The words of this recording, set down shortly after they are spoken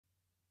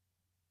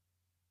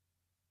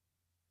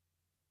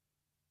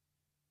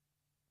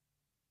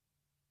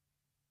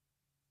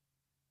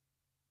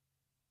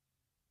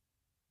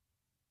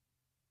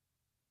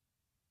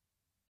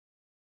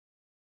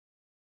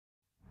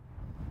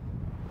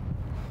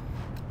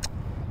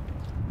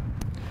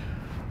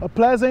A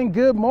pleasant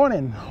good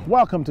morning.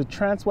 Welcome to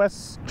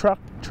Transwest Truck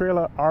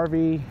Trailer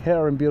RV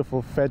here in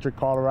beautiful Frederick,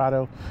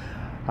 Colorado.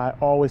 I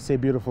always say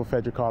beautiful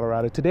Frederick,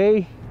 Colorado.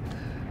 Today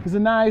is a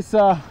nice,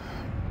 how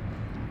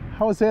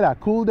would I say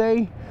that, cool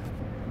day.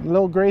 A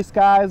little gray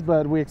skies,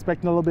 but we're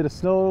expecting a little bit of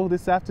snow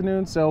this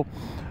afternoon. So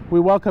we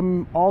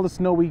welcome all the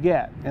snow we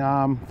get.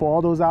 For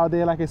all those out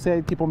there, like I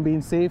said, keep on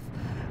being safe,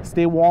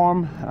 stay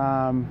warm.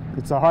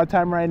 It's a hard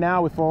time right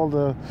now with all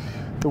the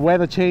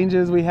weather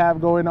changes we have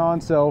going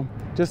on. So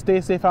just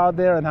stay safe out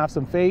there and have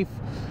some faith.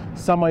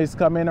 Summer is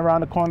coming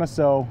around the corner,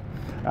 so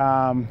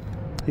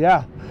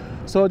yeah.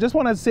 So just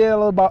wanted to say a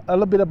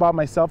little bit about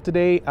myself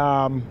today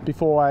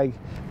before I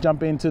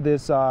jump into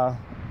this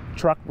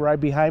truck right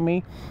behind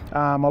me.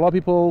 A lot of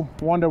people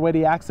wonder where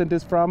the accent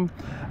is from.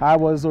 I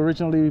was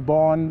originally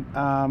born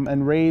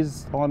and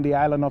raised on the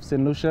island of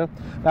St. Lucia.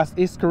 That's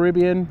East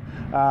Caribbean.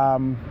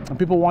 And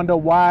people wonder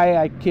why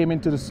I came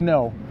into the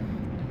snow.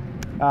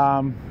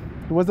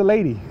 It was a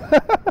lady.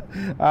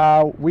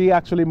 We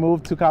actually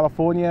moved to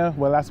California.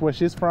 Well, that's where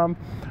she's from.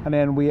 And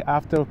then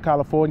after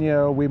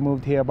California, we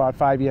moved here about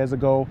 5 years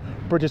ago,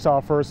 purchased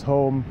our first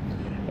home,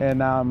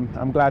 and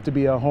I'm glad to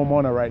be a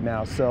homeowner right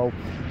now. So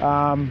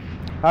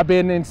I've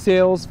been in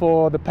sales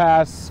for the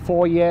past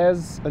 4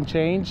 years and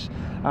change.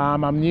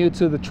 I'm new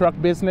to the truck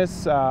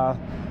business. I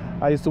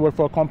used to work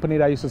for a company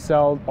that used to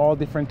sell all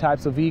different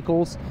types of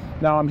vehicles.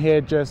 Now I'm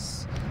here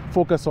just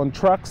focused on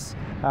trucks.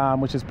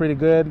 Which is pretty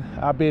good.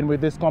 I've been with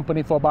this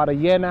company for about a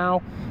year now,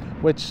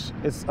 which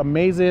is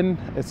amazing.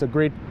 It's a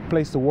great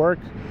place to work,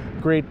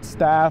 great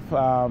staff,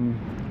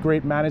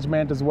 great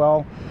management as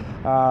well.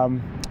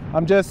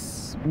 I'm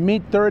just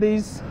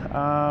mid-30s.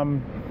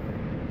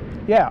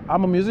 Yeah,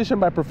 I'm a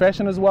musician by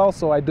profession as well,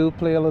 so I do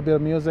play a little bit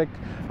of music.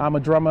 I'm a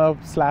drummer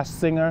 /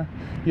 singer.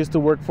 Used to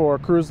work for a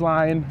cruise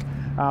line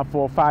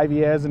for 5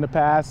 years in the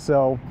past,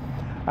 so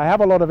I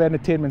have a lot of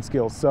entertainment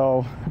skills,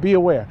 so be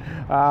aware.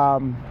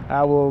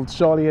 I will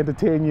surely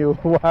entertain you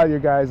while you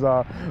guys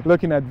are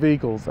looking at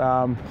vehicles.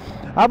 I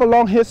have a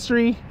long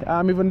history,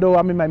 even though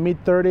I'm in my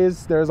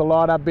mid-30s. There's a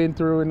lot I've been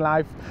through in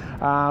life,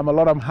 a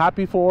lot I'm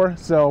happy for.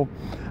 So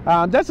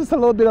that's just a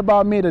little bit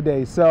about me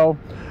today. So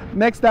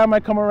next time I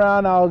come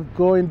around, I'll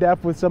go in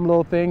depth with some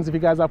little things. If you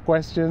guys have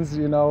questions,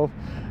 you know,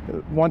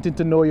 wanting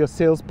to know your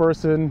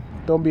salesperson,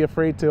 don't be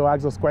afraid to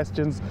ask those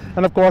questions.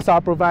 And of course,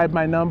 I'll provide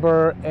my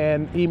number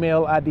and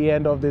email at the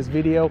end of this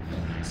video,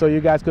 so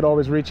you guys could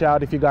always reach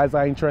out if you guys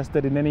are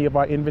interested in any of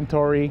our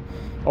inventory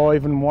or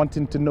even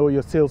wanting to know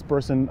your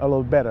salesperson a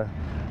little better.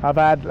 I've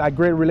had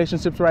great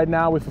relationships right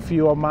now with a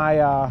few of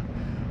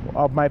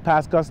my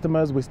past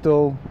customers. We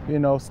still, you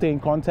know, stay in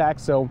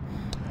contact, so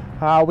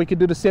we could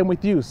do the same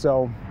with you,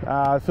 so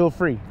feel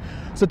free.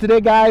 So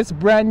today, guys,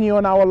 brand new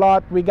on our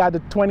lot, we got the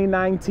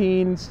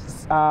 2019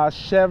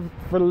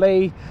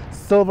 Chevrolet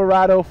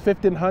Silverado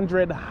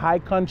 1500 High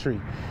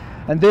Country,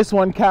 and this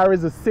one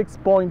carries a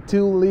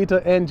 6.2 liter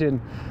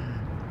engine.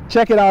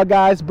 Check it out,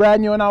 guys,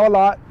 brand new on our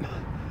lot,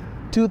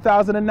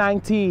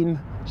 2019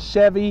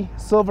 Chevy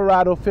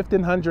Silverado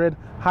 1500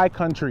 High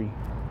Country.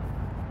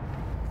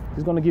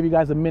 Just gonna give you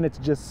guys a minute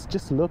to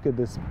just look at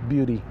this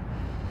beauty.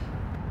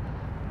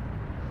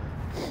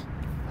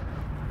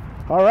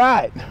 All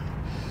right,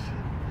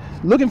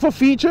 looking for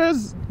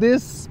features?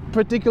 This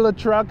particular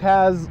truck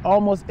has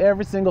almost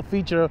every single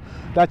feature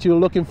that you're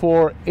looking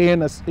for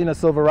in a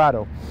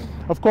Silverado.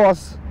 Of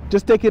course,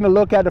 just taking a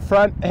look at the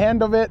front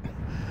end of it,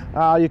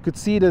 you could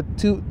see the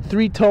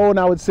 3-tone,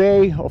 I would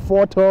say, or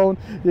 4-tone.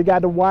 You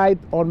got the white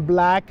on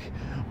black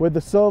with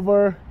the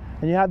silver,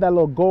 and you have that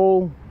little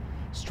gold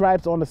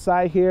stripes on the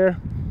side here.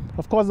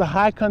 Of course, the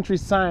High Country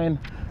sign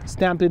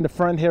stamped in the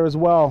front here as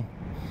well.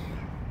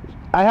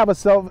 I have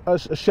a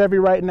Chevy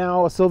right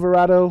now, a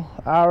Silverado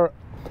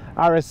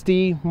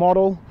RST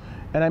model,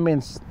 and I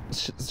mean,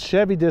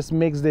 Chevy just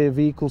makes their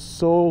vehicles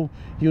so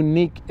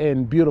unique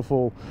and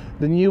beautiful.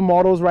 The new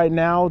models right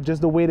now,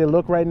 just the way they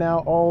look right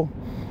now, all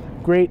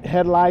great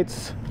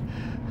headlights.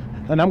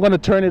 And I'm gonna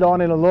turn it on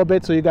in a little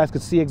bit so you guys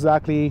can see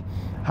exactly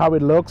how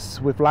it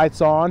looks with lights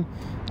on.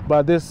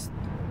 But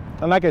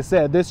and like I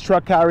said, this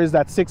truck carries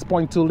that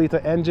 6.2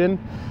 liter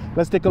engine.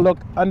 Let's take a look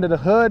under the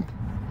hood.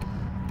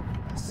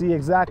 See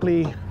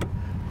exactly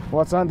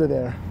what's under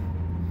there.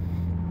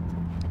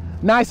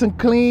 Nice and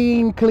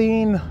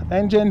clean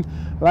engine.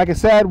 Like I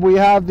said, we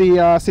have the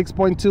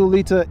 6.2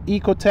 liter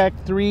Ecotec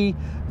 3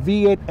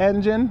 V8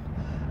 engine,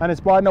 and it's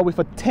partnered with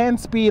a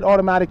 10-speed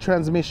automatic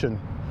transmission.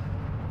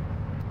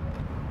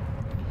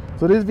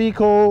 So this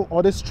vehicle,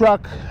 or this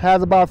truck,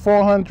 has about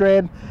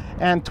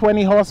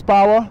 420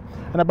 horsepower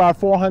and about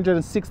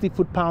 460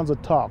 foot-pounds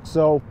of torque.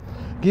 So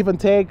give and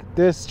take,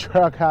 this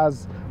truck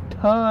has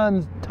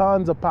tons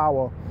of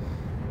power.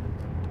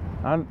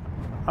 And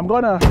I'm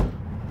gonna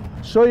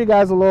show you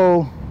guys a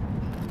little.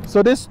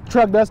 So this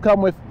truck does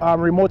come with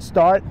remote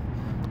start,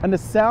 and the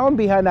sound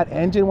behind that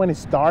engine when it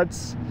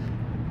starts,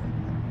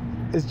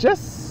 it's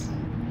just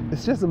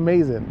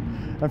amazing.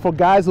 And for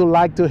guys who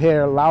like to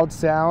hear loud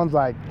sounds,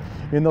 like,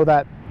 you know,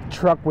 that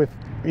truck with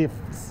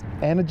its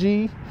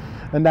energy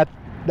and that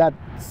that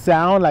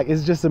sound, like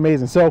it's just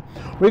amazing. So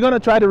we're gonna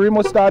try to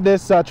remote start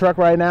this truck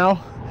right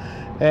now,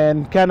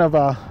 and kind of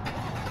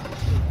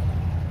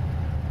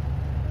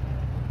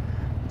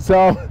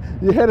so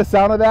you hear the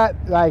sound of that.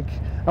 Like,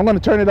 I'm gonna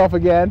turn it off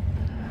again,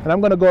 and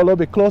I'm gonna go a little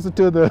bit closer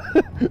to the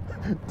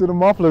to the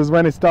mufflers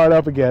when it start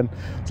up again.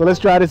 So let's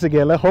try this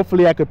again.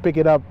 Hopefully I could pick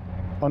it up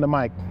on the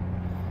mic.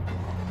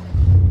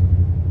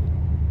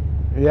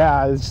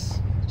 Yeah, it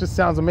just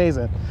sounds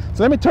amazing.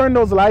 So let me turn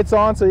those lights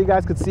on so you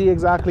guys could see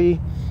exactly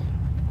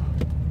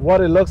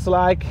what it looks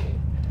like.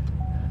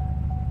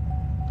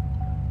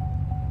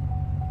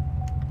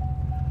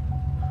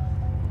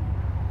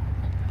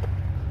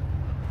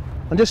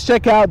 And just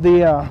check out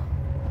the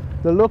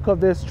look of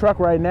this truck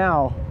right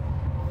now.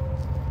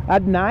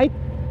 At night,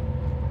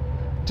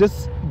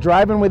 just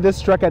driving with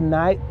this truck at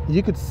night,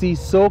 you could see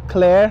so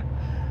clear.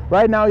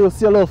 Right now you'll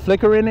see a little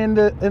flickering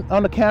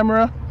on the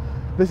camera.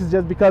 This is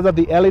just because of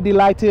the LED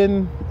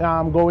lighting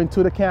going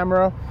to the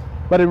camera,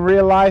 but in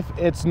real life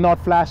it's not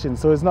flashing,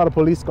 so it's not a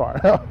police car.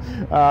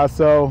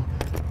 So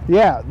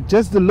yeah,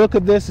 just the look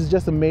of this is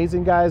just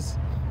amazing, guys.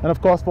 And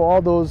of course, for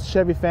all those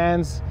Chevy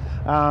fans,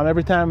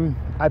 every time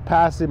I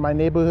pass in my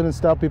neighborhood and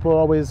stuff, people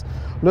always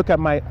look at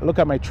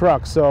my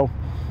truck. So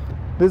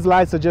these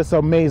lights are just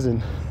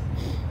amazing.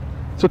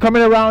 So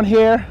coming around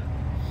here,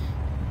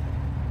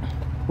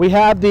 we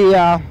have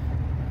the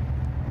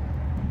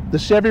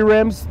Chevy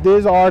rims.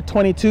 These are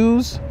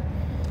 22s.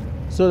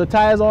 So the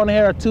tires on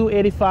here are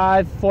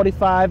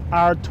 285/45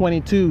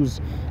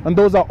 R22s, and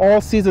those are all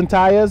season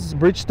tires,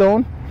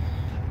 Bridgestone.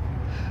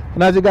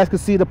 And as you guys can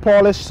see, the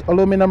polished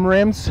aluminum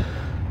rims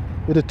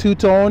with a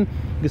two-tone.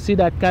 You see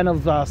that kind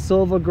of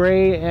silver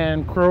gray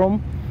and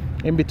chrome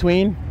in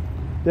between.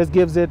 This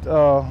gives it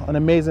an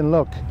amazing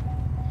look.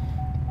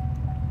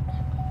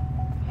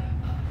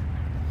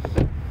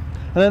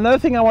 And another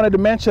thing I wanted to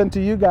mention to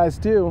you guys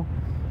too,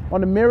 on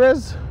the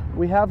mirrors,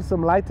 we have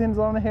some lightings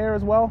on here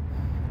as well,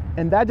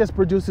 and that just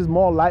produces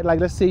more light.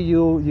 Like, let's say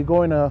you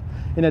go in a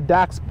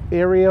dark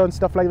area and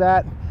stuff like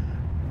that.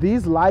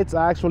 These lights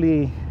are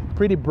actually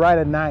pretty bright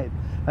at night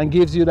and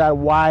gives you that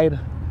wide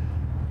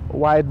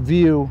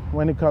view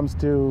when it comes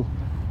to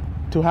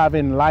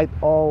having light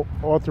all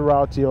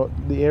throughout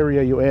the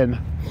area you're in.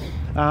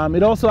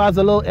 It also has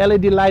a little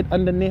LED light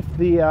underneath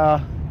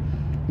the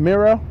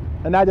mirror,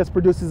 and that just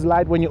produces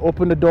light when you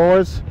open the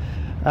doors.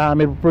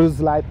 It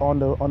produces light on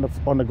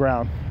the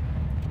ground.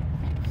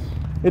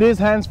 It is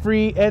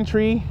hands-free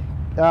entry,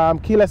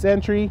 keyless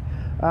entry.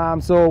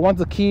 So once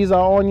the keys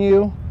are on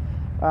you,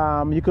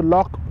 you could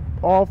lock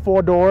all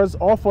four doors.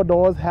 All four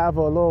doors have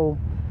a little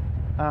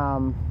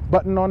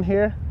button on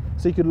here,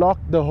 so you could lock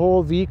the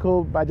whole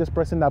vehicle by just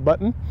pressing that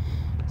button.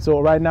 So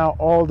right now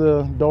all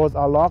the doors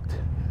are locked,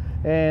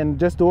 and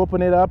just to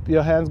open it up,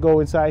 your hands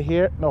go inside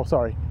here. No,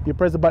 sorry, you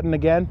press the button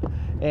again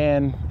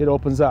and it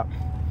opens up.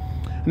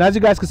 And as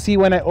you guys can see,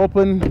 when I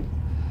open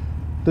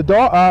the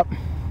door up,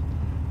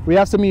 we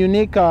have some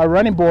unique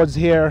running boards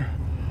here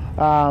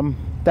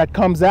that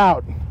comes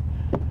out.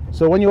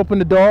 So when you open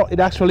the door, it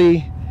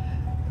actually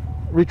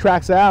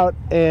retracts out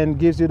and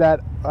gives you that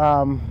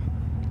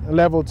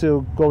level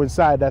to go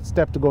inside, that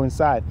step to go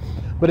inside.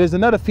 But there's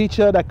another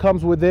feature that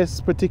comes with this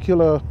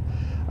particular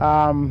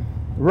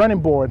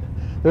running board.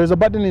 There's a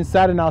button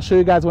inside, and I'll show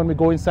you guys when we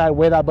go inside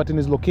where that button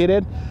is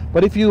located.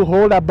 But if you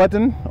hold that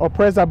button or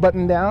press that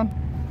button down,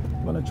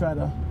 I'm gonna try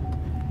to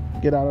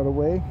get out of the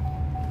way.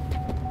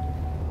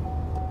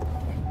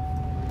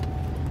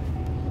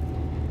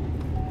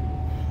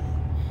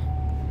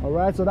 All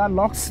right, so that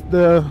locks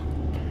the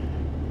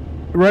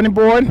running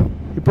board.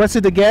 You press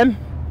it again,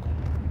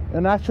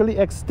 and actually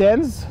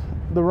extends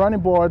the running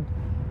board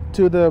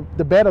to the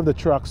bed of the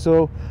truck.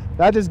 So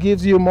that just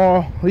gives you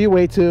more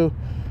leeway to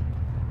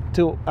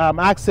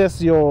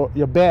access your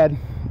bed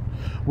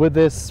with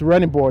this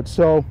running board.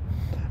 So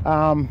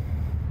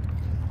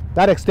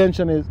that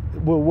extension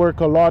will work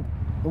a lot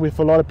with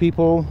a lot of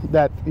people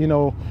that, you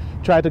know,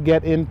 try to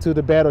get into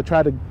the bed or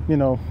try to, you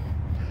know,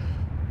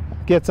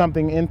 get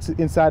something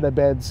inside the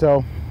bed.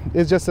 So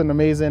it's just an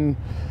amazing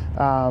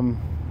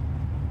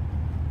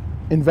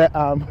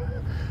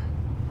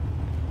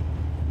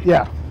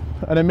yeah,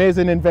 an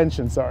amazing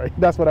invention. Sorry,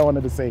 that's what I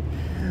wanted to say.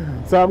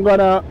 So I'm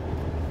gonna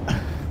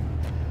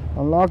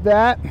unlock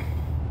that,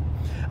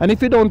 and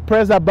if you don't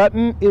press that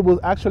button, it will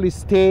actually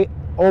stay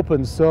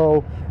open.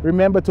 So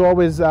remember to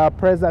always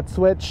press that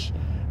switch,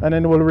 and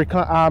then it will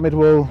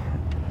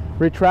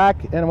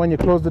retract, and when you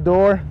close the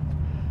door,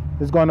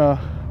 it's gonna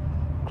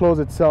close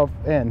itself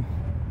in.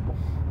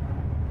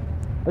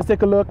 Let's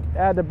take a look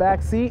at the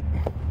back seat.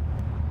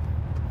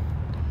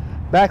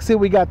 Back seat,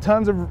 we got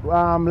tons of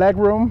leg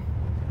room.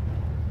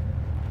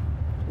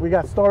 We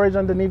got storage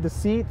underneath the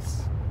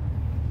seats.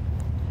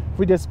 If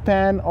we just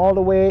pan all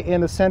the way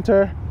in the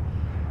center,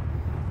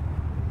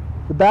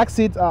 the back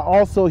seats are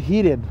also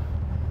heated.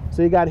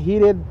 So you got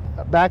heated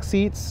back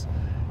seats,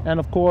 and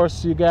of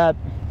course you got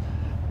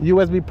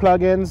USB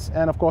plug-ins,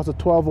 and of course a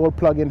 12-volt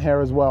plug-in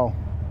here as well.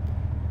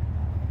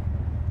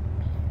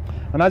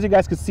 And as you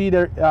guys can see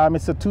there,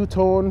 it's a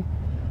two-tone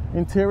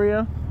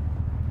interior.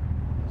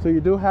 So you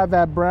do have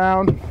that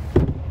brown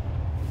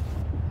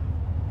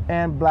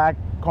and black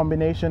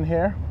combination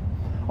here.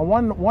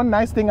 And one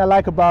nice thing I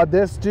like about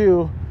this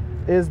too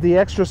is the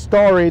extra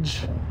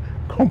storage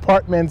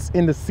compartments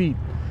in the seat.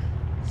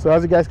 So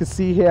as you guys can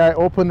see here, I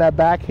open that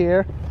back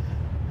here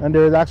and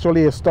there's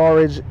actually a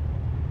storage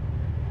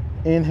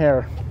in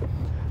here.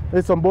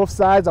 It's on both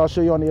sides. I'll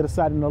show you on the other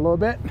side in a little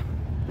bit.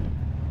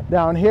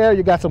 Down here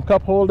you got some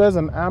cup holders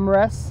and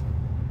armrests.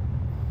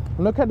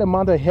 Look at the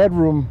amount of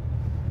headroom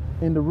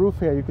in the roof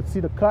here. You can see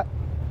the cut.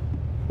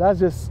 That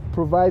just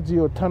provides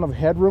you a ton of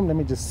headroom. Let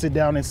me just sit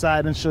down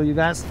inside and show you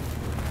guys.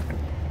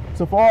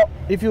 So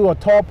if you're a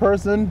tall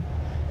person,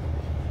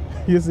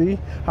 you see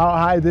how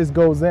high this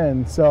goes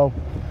in. So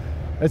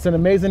it's an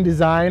amazing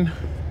design.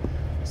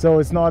 So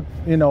it's not,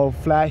 you know,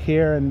 flat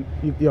here and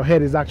your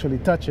head is actually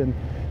touching.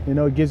 You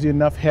know, it gives you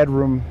enough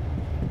headroom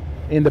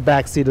in the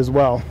back seat as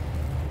well.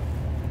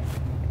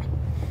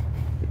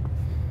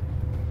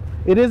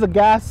 It is a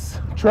gas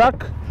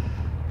truck.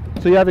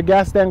 So you have a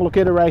gas tank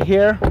located right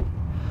here.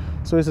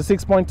 So it's a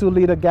 6.2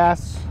 liter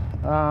gas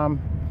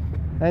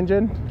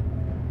engine,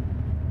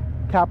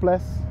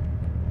 capless.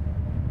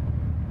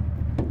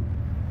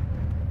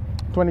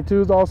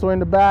 22 is also in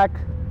the back.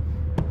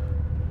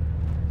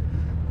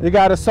 You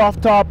got a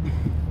soft top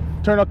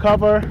tonneau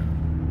cover.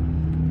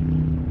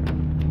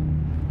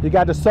 You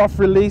got the soft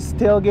release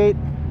tailgate.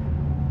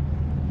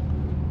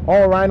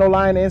 All Rhino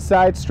line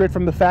inside, straight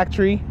from the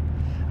factory.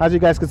 As you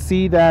guys can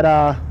see, that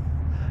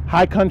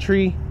High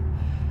Country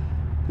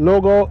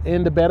logo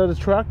in the bed of the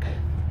truck.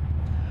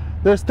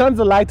 There's tons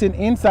of lighting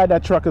inside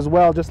that truck as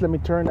well. Just let me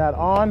turn that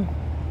on.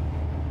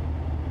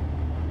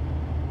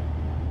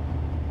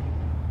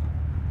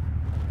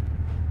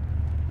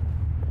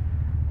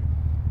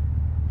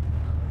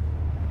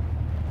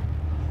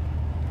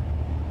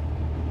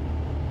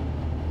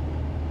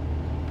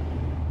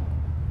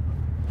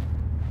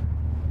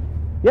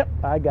 Yep,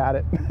 I got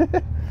it.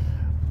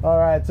 All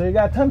right, so you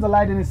got tons of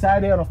lighting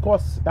inside here, and of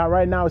course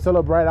right now it's a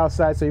little bright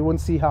outside, so you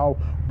wouldn't see how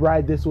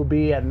bright this will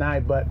be at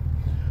night, but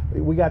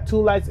we got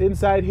two lights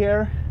inside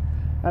here,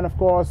 and of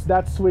course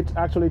that switch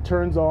actually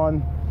turns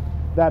on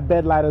that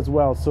bed light as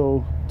well.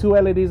 So two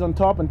LEDs on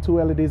top and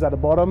two LEDs at the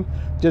bottom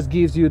just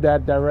gives you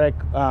that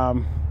direct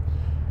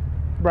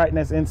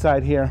brightness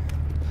inside here.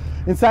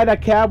 Inside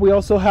that cab we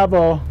also have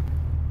a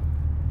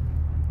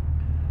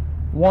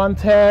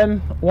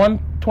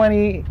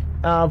 120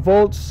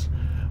 volts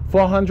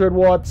 400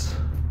 watts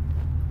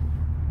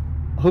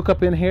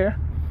hookup in here.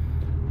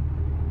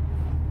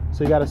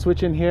 So you got a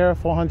switch in here,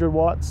 400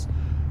 watts.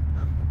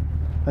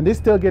 And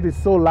this tailgate is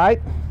so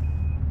light.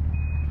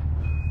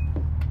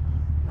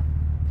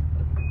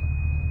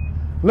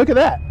 Look at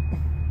that.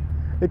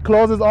 It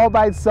closes all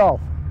by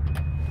itself.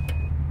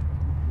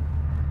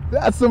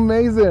 That's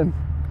amazing.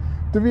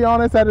 To be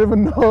honest, I didn't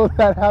even know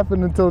that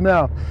happened until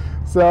now.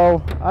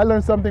 So I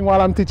learned something while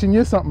I'm teaching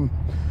you something.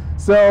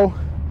 So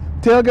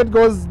tailgate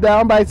goes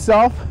down by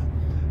itself,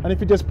 and if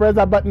you just press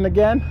that button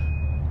again,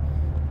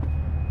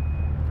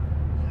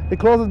 it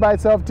closes by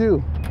itself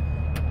too.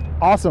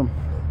 Awesome.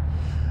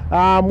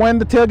 When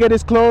the tailgate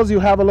is closed,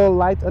 you have a little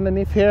light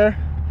underneath here.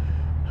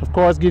 Of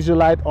course, gives you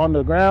light on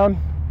the ground.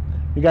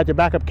 You got your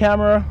backup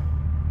camera,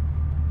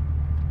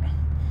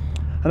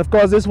 and of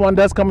course this one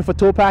does come with a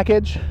tow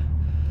package,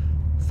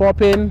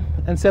 4-pin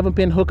and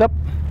 7-pin hookup.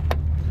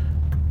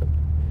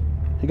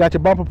 You got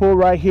your bumper pull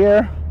right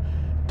here.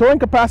 Towing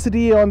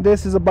capacity on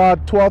this is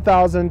about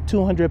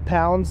 12,200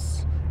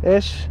 pounds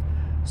ish.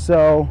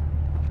 So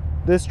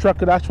this truck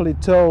could actually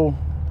tow,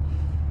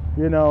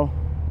 you know,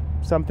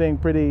 something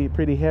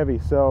pretty heavy.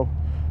 So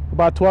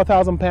about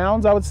 12,000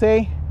 pounds, I would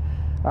say.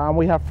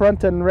 We have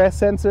front and rear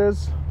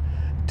sensors,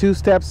 2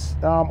 steps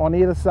on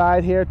either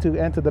side here to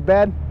enter the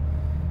bed,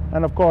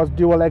 and of course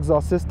dual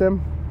exhaust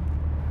system.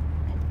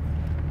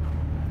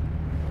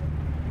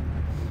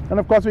 And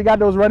of course we got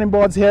those running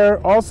boards here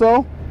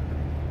also.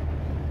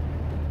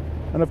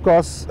 And of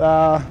course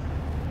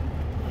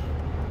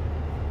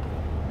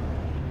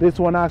this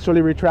one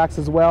actually retracts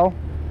as well.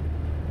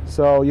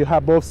 So you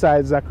have both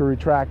sides that could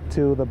retract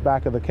to the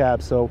back of the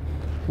cab. So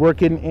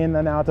working in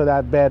and out of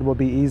that bed will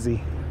be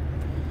easy.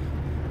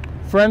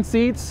 Front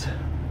seats.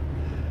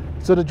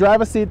 So the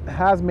driver's seat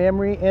has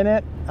memory in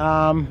it.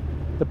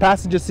 The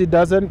passenger seat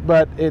doesn't,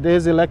 but it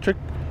is electric.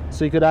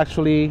 So you could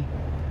actually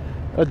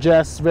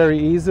adjust very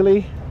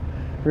easily.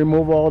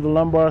 Remove all the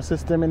lumbar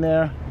system in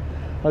there.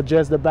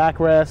 Adjust the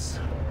backrest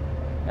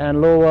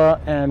and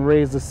lower and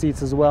raise the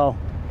seats as well.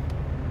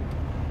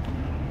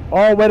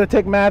 All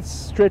WeatherTech mats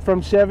straight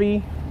from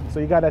Chevy. So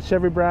you got that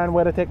Chevy brand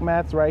WeatherTech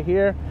mats right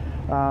here,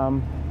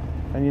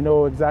 and you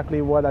know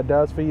exactly what that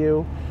does for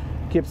you.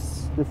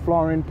 Keeps the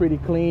flooring pretty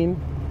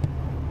clean,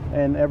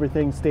 and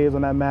everything stays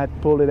on that mat.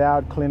 Pull it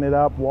out, clean it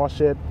up,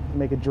 wash it,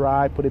 make it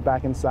dry, put it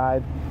back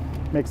inside.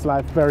 Makes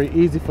life very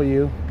easy for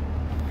you.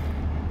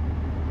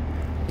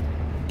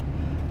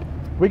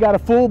 We got a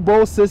full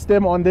Bose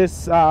system on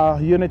this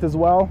unit as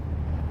well.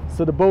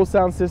 So the Bose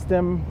sound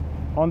system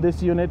on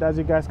this unit, as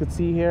you guys could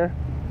see here,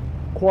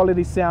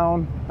 quality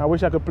sound. I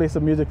wish I could play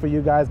some music for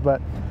you guys,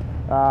 but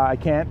I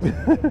can't.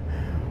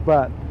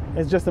 But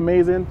it's just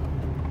amazing.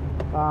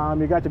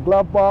 You got your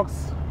glove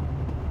box,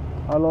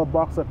 a little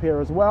box up here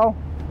as well.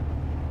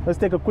 Let's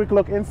take a quick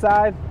look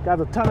inside.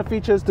 Got a ton of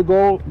features to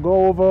go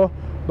over,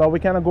 but we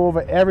kind of go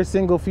over every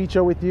single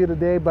feature with you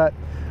today. But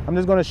I'm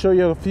just going to show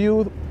you a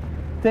few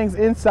things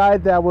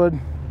inside that I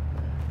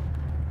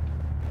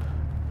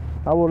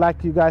would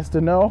like you guys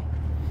to know.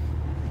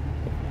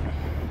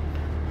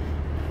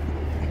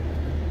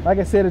 Like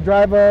I said, the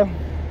driver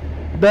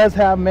does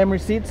have memory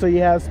seats, so he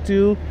has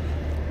two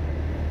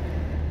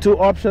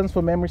options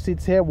for memory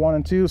seats here, 1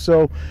 and 2.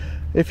 So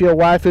if your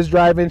wife is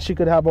driving, she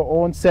could have her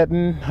own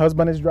setting.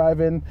 Husband is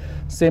driving,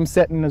 same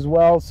setting as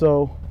well.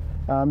 So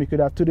you could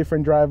have 2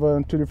 different driver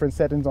and 2 different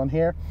settings on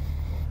here.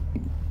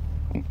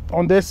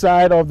 On this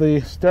side of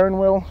the steering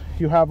wheel,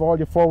 you have all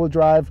your 4-wheel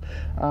drive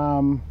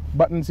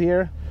buttons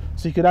here.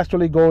 So you could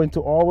actually go into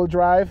all-wheel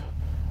drive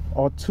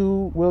or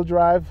 2-wheel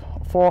drive,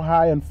 4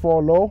 high and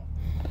 4 low.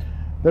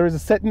 There is a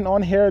setting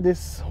on here.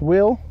 This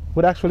wheel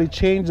would actually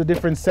change the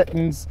different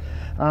settings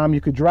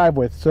you could drive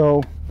with.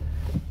 So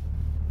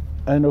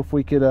I don't know if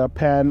we could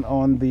pan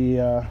on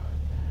the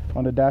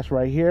dash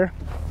right here.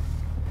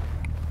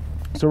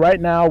 So right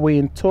now we're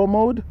in tow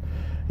mode.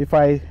 If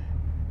I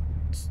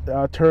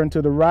turn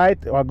to the right,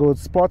 I'll go to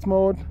sports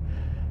mode,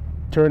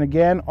 turn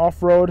again,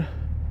 off-road,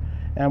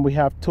 and we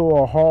have tow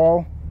or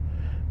haul.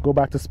 Go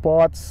back to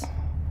sports,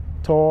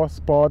 tow,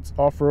 sports,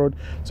 off-road.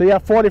 So you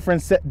have 4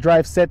 different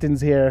drive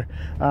settings here,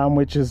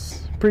 which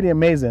is pretty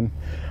amazing.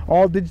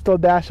 All digital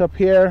dash up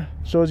here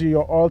shows you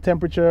your oil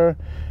temperature,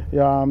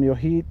 your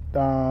heat,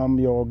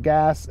 your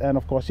gas, and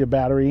of course your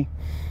battery.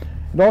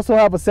 You also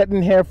have a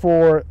setting here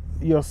for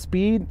your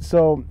speed,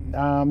 so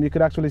you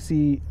could actually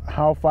see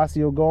how fast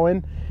you're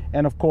going,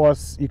 and of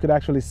course you could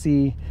actually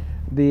see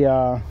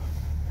the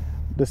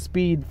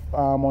speed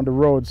on the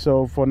road.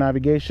 So for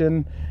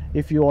navigation,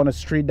 if you're on a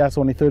street that's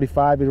only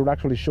 35, it would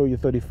actually show you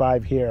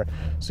 35 here.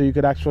 So you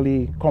could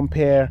actually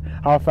compare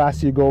how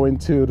fast you go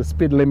into the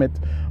speed limit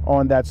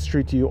on that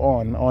street you're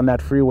on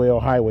that freeway or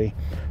highway.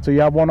 So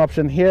you have one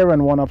option here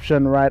and one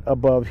option right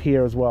above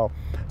here as well.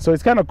 So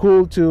it's kind of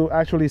cool to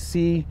actually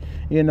see,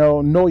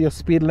 know your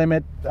speed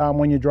limit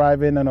when you're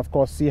driving, and of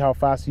course see how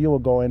fast you are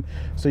going,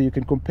 so you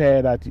can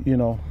compare that,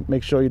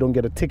 make sure you don't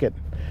get a ticket.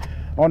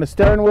 On the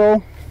steering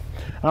wheel,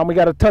 we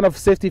got a ton of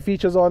safety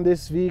features on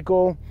this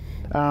vehicle.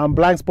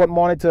 Blind spot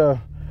monitor,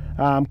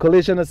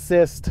 collision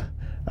assist,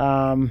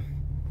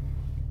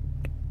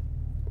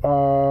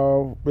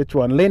 which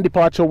one? Lane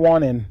departure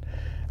warning.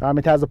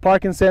 It has the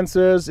parking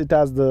sensors, it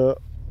has the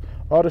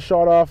auto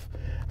shut off.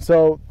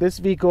 So this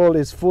vehicle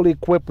is fully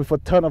equipped with a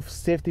ton of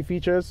safety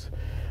features.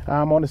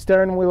 On the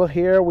steering wheel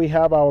here, we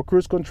have our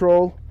cruise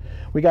control.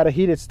 We got a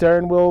heated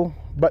steering wheel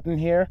button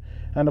here,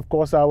 and of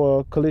course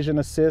our collision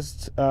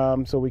assist,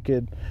 so we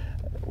could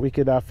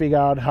figure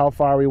out how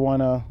far we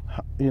want to,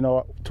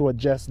 to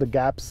adjust the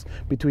gaps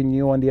between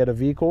you and the other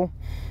vehicle.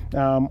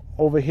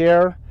 Over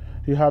here,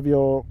 you have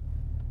your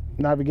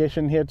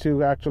navigation here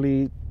to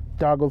actually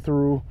toggle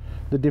through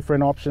the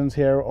different options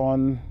here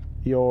on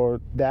your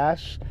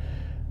dash,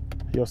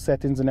 your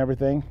settings and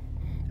everything.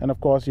 And of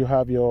course, you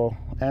have your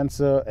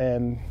answer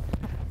and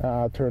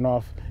turn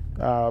off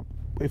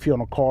if you're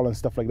on a call and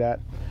stuff like that.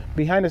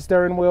 Behind the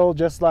steering wheel,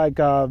 just like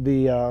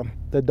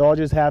the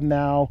Dodges have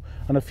now,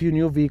 and a few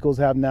new vehicles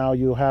have now,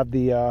 you have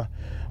the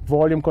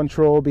volume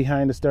control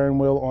behind the steering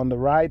wheel on the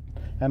right,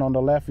 and on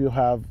the left you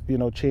have,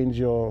 change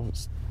your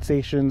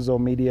stations or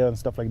media and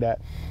stuff like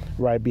that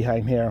right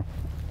behind here.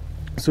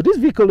 So this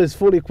vehicle is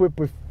fully equipped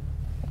with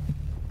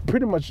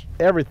pretty much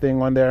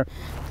everything on there.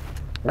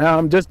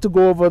 Just to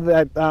go over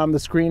that, the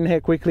screen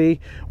here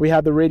quickly, we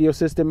have the radio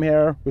system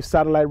here with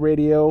satellite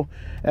radio,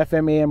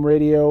 FM, AM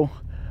radio,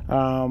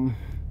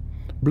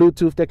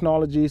 Bluetooth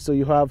technology. So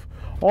you have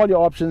all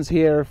your options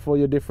here for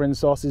your different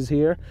sources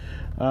here.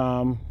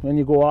 When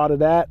you go out of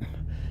that,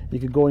 you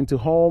could go into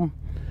home.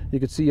 You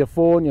could see your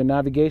phone, your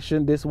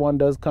navigation. This one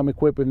does come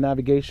equipped with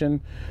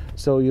navigation,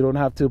 so you don't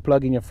have to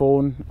plug in your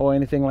phone or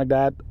anything like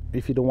that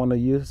if you don't want to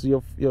use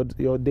your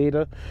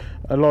data.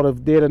 A lot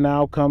of data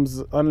now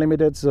comes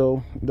unlimited,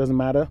 so it doesn't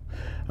matter.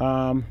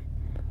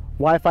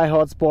 Wi-Fi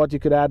hotspot, you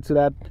could add to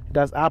that. It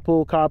has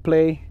Apple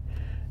CarPlay,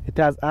 it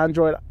has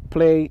Android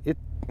Play,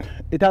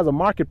 it has a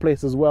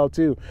marketplace as well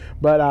too,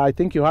 but I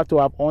think you have to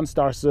have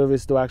OnStar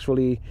service to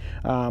actually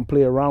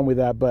play around with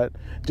that. But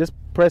just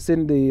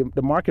pressing the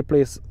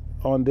marketplace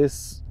on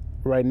this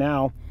right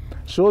now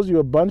shows you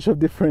a bunch of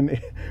different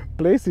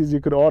places you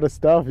could order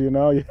stuff, find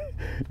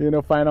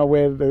out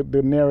where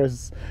the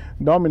nearest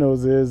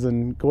Domino's is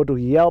and go to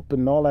Yelp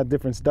and all that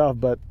different stuff.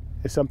 But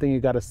it's something you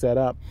got to set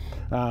up.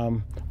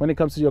 When it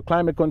comes to your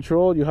climate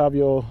control, you have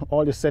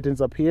all your settings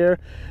up here.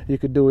 You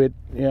could do it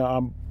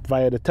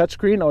via the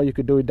touchscreen, or you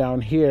could do it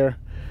down here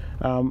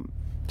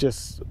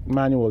just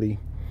manually.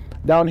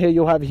 Down here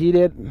you have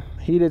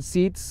heated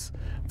seats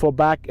for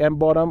back and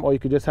bottom, or you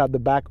could just have the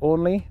back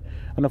only.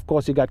 And of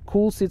course you got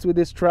cool seats with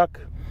this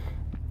truck,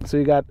 so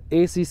you got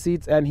AC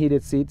seats and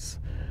heated seats.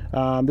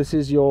 This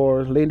is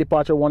your lane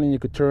departure warning, you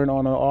could turn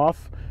on or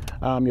off.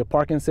 Your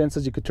parking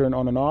sensors you could turn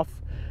on and off.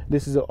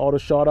 This is an auto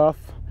shut off.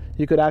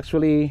 You could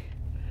actually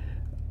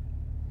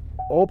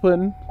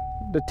open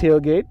the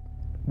tailgate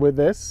with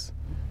this,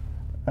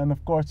 and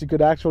of course you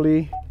could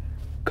actually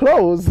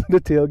close the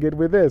tailgate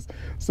with this.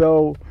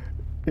 So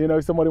you know,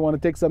 if somebody want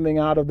to take something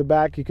out of the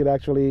back, you could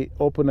actually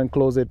open and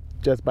close it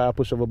just by a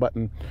push of a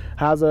button.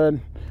 Hazard,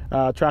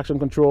 traction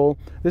control.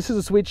 This is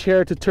a switch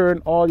here to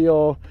turn all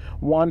your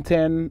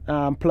 110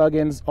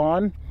 plugins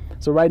on.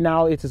 So right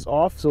now it is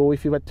off. So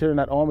if you turn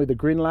that on with the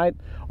green light,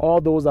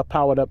 all those are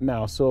powered up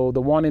now. So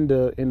the one in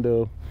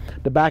the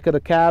back of the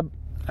cab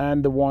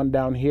and the one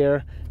down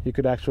here, you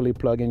could actually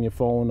plug in your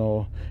phone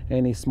or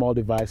any small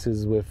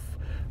devices with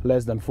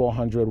less than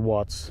 400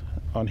 watts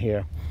on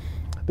here.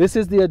 This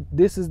is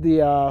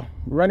the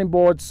running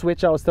board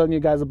switch I was telling you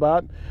guys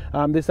about.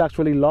 This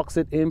actually locks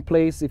it in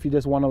place if you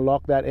just want to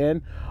lock that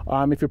in.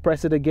 If you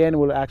press it again, it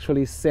will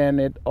actually send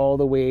it all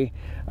the way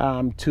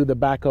to the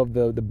back of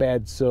the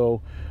bed.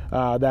 So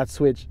that's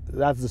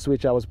the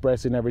switch I was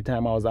pressing every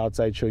time I was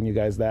outside showing you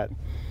guys that.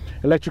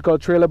 Electrical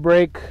trailer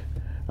brake,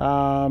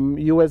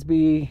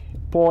 USB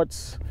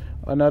ports,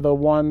 another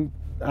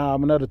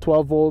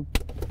 12 volt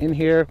in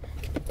here.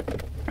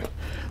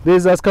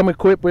 This does come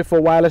equipped with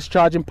a wireless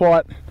charging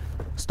port,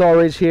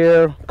 storage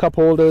here, cup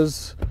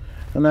holders,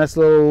 a nice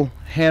little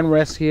hand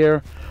rest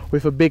here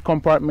with a big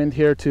compartment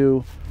here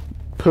to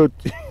put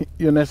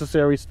your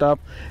necessary stuff.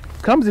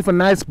 Comes with a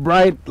nice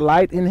bright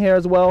light in here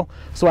as well,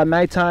 so at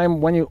nighttime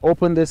when you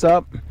open this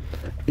up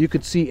you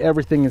could see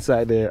everything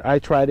inside there. I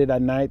tried it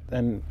at night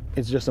and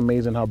it's just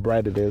amazing how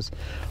bright it is.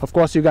 Of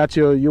course, you got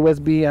your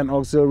USB and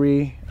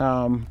auxiliary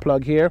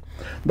plug here.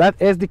 That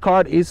SD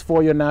card is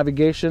for your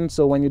navigation,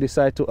 so when you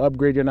decide to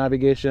upgrade your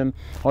navigation,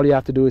 all you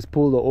have to do is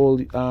pull the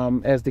old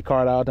SD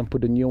card out and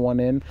put the new one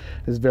in.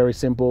 It's very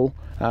simple,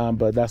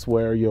 but that's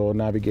where your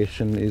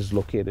navigation is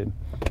located.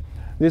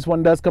 This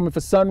one does come with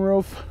a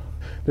sunroof.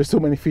 There's so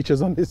many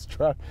features on this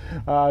truck.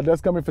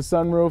 Does come with a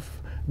sunroof,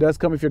 does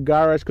come with your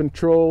garage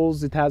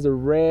controls. It has a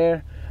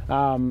rear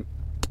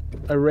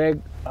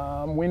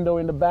window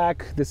in the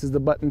back. This is the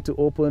button to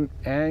open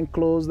and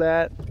close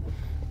that.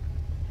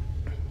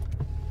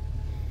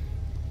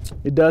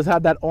 It does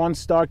have that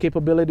OnStar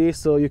capability,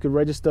 so you could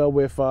register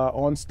with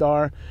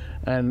OnStar,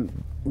 and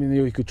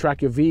you could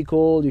track your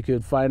vehicle, you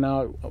could find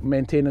out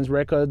maintenance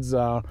records,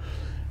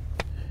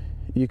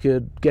 you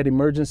could get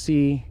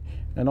emergency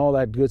and all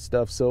that good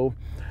stuff. So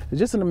it's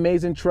just an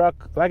amazing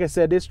truck. Like I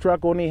said, this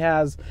truck only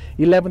has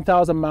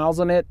 11,000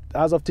 miles on it.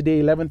 As of today,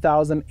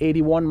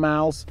 11,081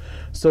 miles.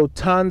 So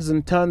tons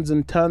and tons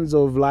and tons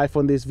of life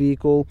on this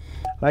vehicle.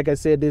 Like I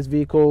said, this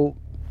vehicle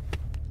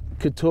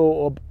could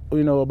tow,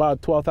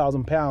 about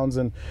 12,000 pounds.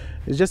 And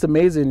it's just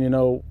amazing,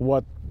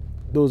 what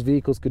those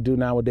vehicles could do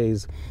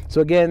nowadays.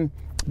 So again,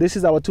 this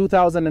is our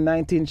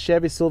 2019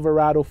 Chevy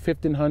Silverado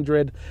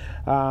 1500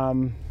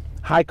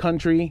 High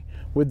Country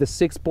with the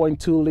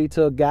 6.2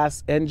 liter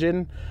gas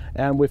engine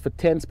and with a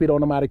 10-speed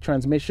automatic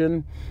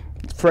transmission.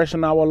 It's fresh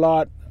on our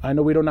lot. I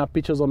know we don't have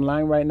pictures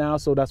online right now,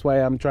 so that's why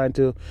I'm trying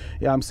to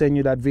I'm sending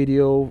you that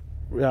video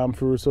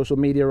through social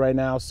media right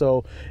now.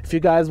 So if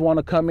you guys want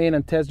to come in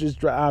and test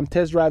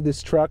drive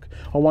this truck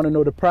or want to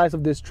know the price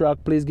of this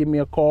truck, please give me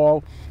a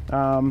call.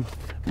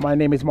 My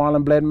name is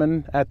Marlon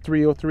Bledman at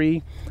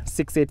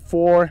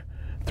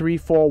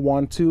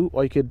 303-684-3412,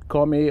 or you could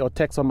call me or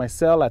text on my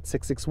cell at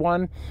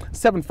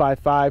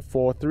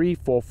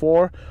 661-755-4344,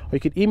 or you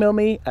could email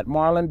me at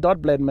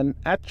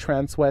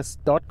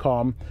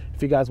marlon.bledman@transwest.com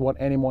if you guys want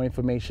any more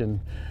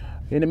information.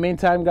 In the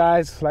meantime,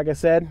 guys, like I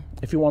said,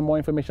 if you want more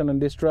information on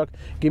this truck,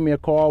 give me a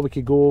call. We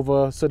could go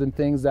over certain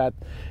things that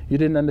you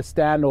didn't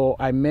understand or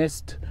I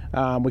missed.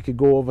 We could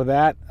go over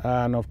that,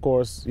 and of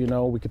course,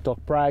 we could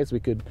talk price.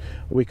 We could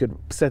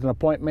set an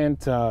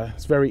appointment.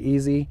 It's very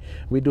easy.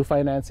 We do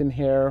financing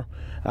here.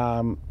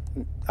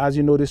 As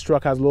you know, this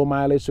truck has low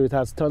mileage, so it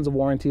has tons of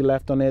warranty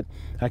left on it.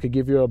 I could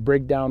give you a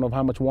breakdown of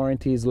how much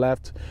warranty is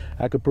left.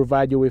 I could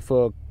provide you with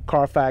a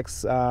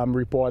Carfax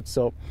report.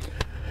 So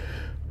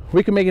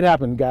we can make it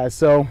happen, guys.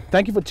 So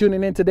thank you for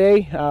tuning in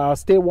today.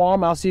 Stay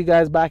warm. I'll see you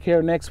guys back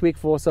here next week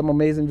for some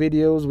amazing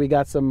videos. We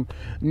got some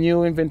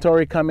new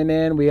inventory coming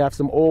in. We have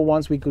some old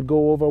ones we could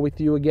go over with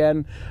you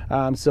again.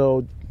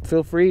 So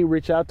feel free,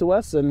 reach out to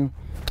us, and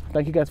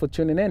thank you guys for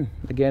tuning in.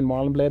 Again,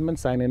 Marlon Bledman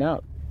signing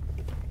out.